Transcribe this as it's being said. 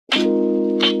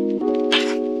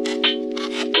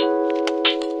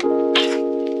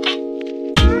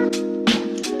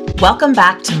Welcome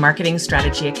back to Marketing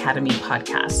Strategy Academy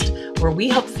podcast, where we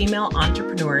help female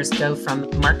entrepreneurs go from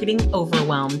marketing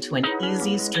overwhelm to an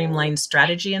easy, streamlined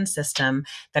strategy and system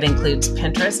that includes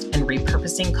Pinterest and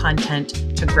repurposing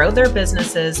content to grow their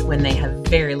businesses when they have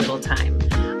very little time.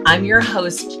 I'm your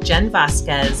host, Jen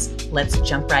Vasquez. Let's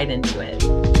jump right into it.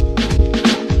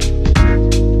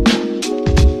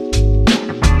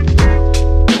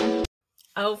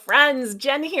 Oh, friends,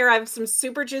 Jen here. I have some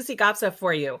super juicy gossip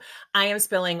for you. I am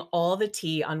spilling all the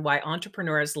tea on why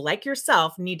entrepreneurs like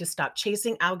yourself need to stop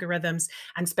chasing algorithms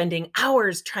and spending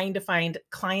hours trying to find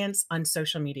clients on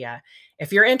social media.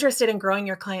 If you're interested in growing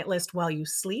your client list while you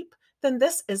sleep, then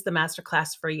this is the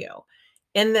masterclass for you.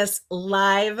 In this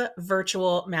live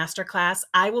virtual masterclass,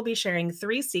 I will be sharing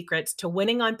 3 secrets to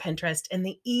winning on Pinterest in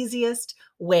the easiest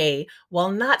way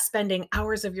while not spending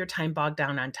hours of your time bogged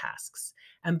down on tasks.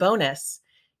 And bonus,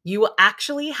 you will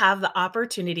actually have the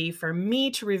opportunity for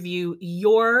me to review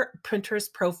your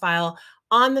Pinterest profile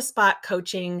on the spot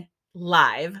coaching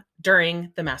live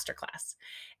during the masterclass.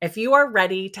 If you are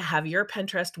ready to have your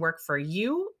Pinterest work for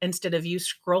you instead of you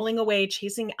scrolling away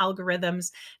chasing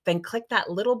algorithms, then click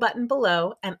that little button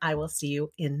below and I will see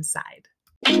you inside.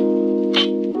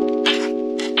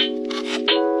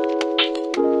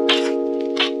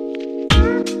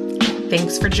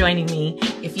 Thanks for joining me.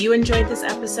 If you enjoyed this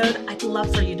episode, I'd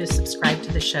love for you to subscribe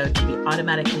to the show to be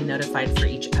automatically notified for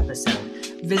each episode.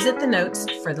 Visit the notes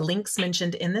for the links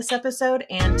mentioned in this episode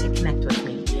and to connect with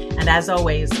me. And as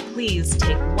always, please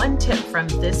take one tip from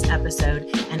this episode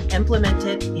and implement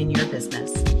it in your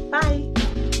business. Bye.